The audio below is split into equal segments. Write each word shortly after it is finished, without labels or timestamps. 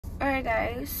Alright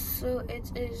guys, so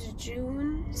it is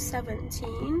June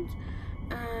 17th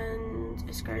and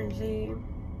it's currently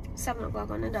 7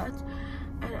 o'clock on the dot,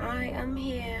 and I am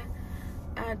here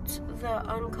at the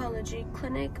oncology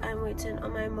clinic. I'm waiting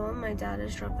on my mom. My dad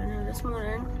is dropping her this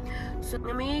morning. So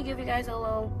let me give you guys a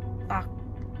little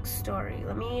backstory.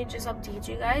 Let me just update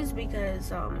you guys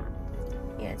because yeah,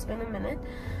 it's been a minute.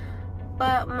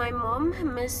 But my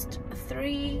mom missed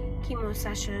 3 chemo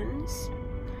sessions,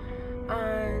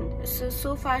 and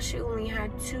so far she only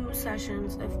had 2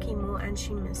 sessions of chemo and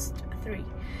she missed 3.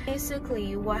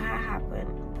 Basically what had happened,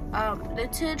 the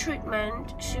 3rd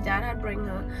treatment, dad had bring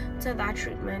her to that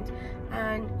treatment,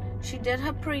 and she did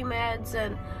her pre-meds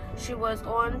and she was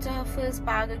on to her first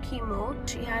bag of chemo.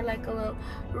 She had like a little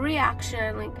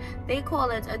reaction, like they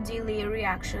call it a delay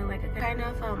reaction, like a kind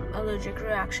of allergic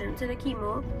reaction to the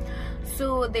chemo.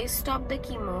 So they stopped the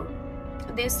chemo.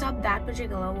 They stopped that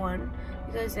particular one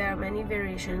because there are many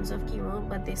variations of chemo,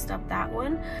 but they stopped that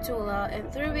one. Told her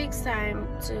in 3 weeks time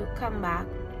to come back,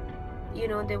 you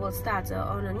know, they will start her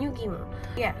on a new chemo.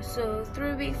 Yeah, so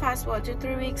 3 weeks, fast forward to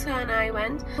 3 weeks, her and I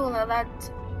went, told her that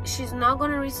she's not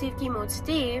going to receive chemo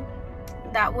today.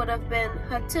 That would have been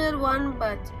her 3rd one,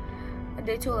 but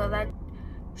they told her that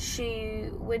she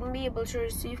wouldn't be able to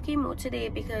receive chemo today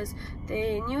because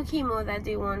the new chemo that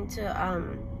they want to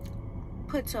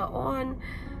put her on,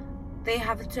 they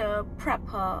have to prep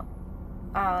her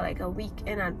like a week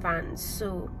in advance,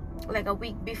 so like a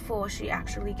week before she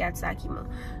actually gets that chemo.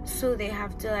 So they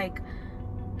have to like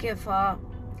give her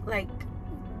like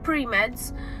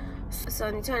pre-meds. So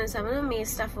on the 27th of May,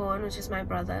 Stefan, which is my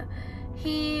brother,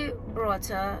 he brought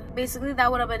her. Basically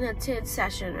that would have been her 3rd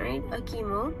session, right, a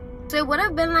chemo. So it would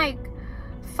have been like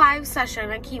 5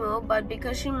 sessions of chemo, but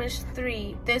because she missed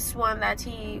 3, this one that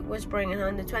he was bringing her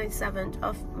on the 27th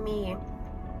of May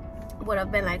would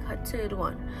have been like her 3rd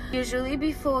one. Usually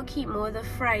before chemo, the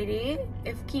Friday,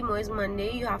 if chemo is Monday,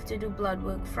 you have to do blood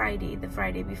work Friday, the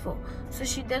Friday before. So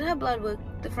she did her blood work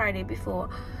the Friday before,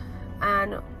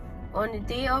 and on the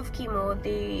day of chemo,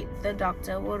 the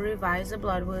doctor will revise the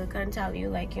blood work and tell you,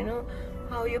 like, you know,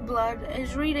 how your blood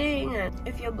is reading and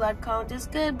if your blood count is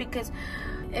good, because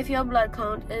if your blood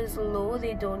count is low,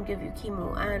 they don't give you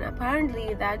chemo. And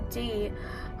apparently that day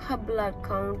her blood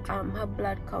count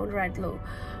read low.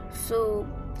 So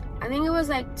I think it was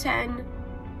like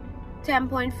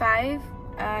 10.5,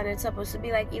 and it's supposed to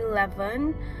be like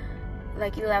 11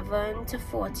 to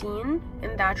 14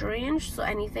 in that range. So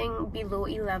anything below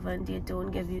 11 they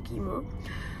don't give you chemo.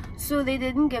 So they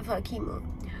didn't give her chemo,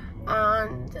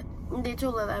 and they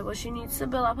told her that, well, she needs to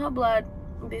build up her blood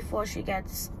before she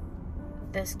gets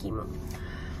this chemo.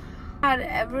 Had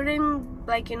everything,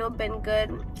 like, you know, been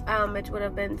good, it would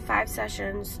have been 5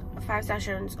 sessions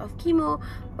of chemo,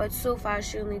 but so far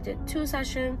she only did 2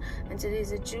 sessions, and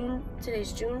today's June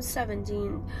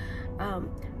 17th.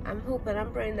 I'm hoping, I'm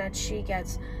praying that she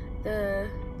gets the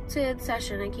 3rd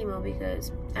session of chemo,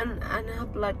 because and her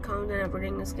blood count and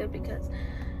everything is good, because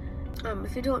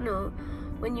if you don't know,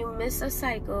 when you miss a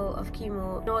cycle of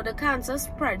chemo, you know, the cancer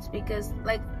spreads, because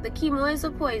like the chemo is a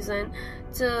poison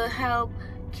to help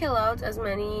kill out as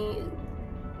many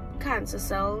cancer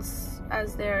cells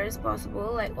as there is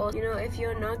possible. Like, or, you know, if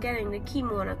you're not getting the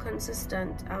chemo on a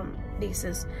consistent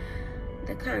basis,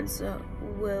 the cancer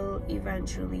will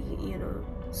eventually, you know,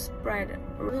 spread.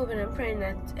 I'm hoping and praying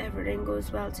that everything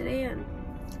goes well today and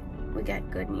we get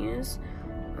good news.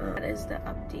 That is the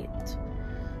update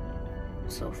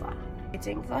so far.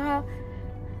 Waiting for her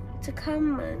to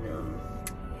come, and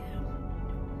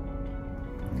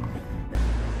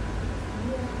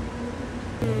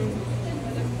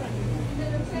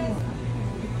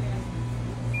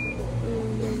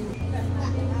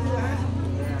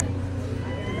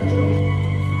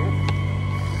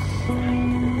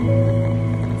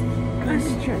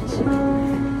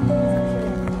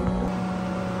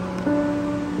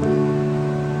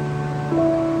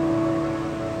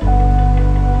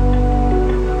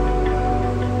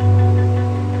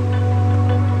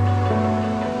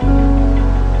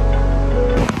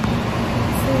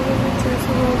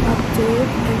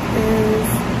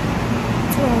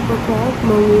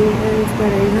Mommy is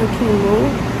getting her chemo,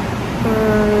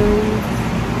 and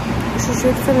she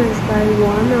should finish by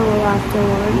 1 or after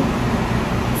 1.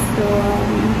 So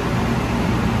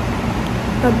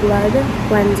her blood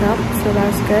went up, so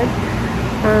that's good.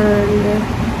 And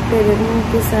they didn't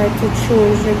decide to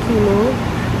change the chemo,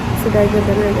 so they're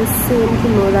giving her the same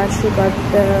chemo that she got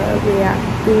the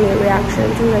reaction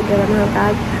to. They're giving her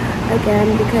back again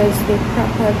because they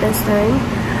prep her this time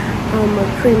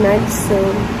with pre-meds. So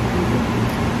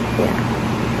yeah,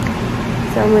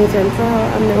 So I'm waiting for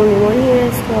her. I'm the only one here.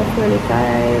 It's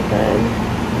 12:25, and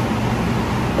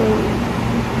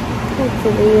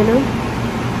hopefully, you know,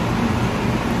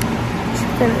 she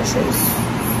finishes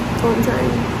on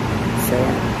time. So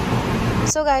yeah.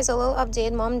 So guys, a little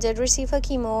update. Mom did receive her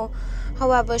chemo.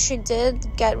 However, she did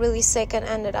get really sick and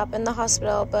ended up in the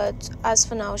hospital. But as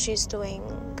for now, she's doing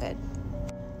good.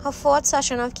 Her fourth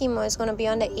session of chemo is going to be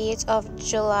on the 8th of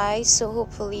July. So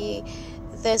hopefully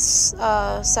this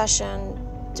session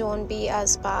don't be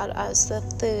as bad as the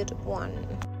third one.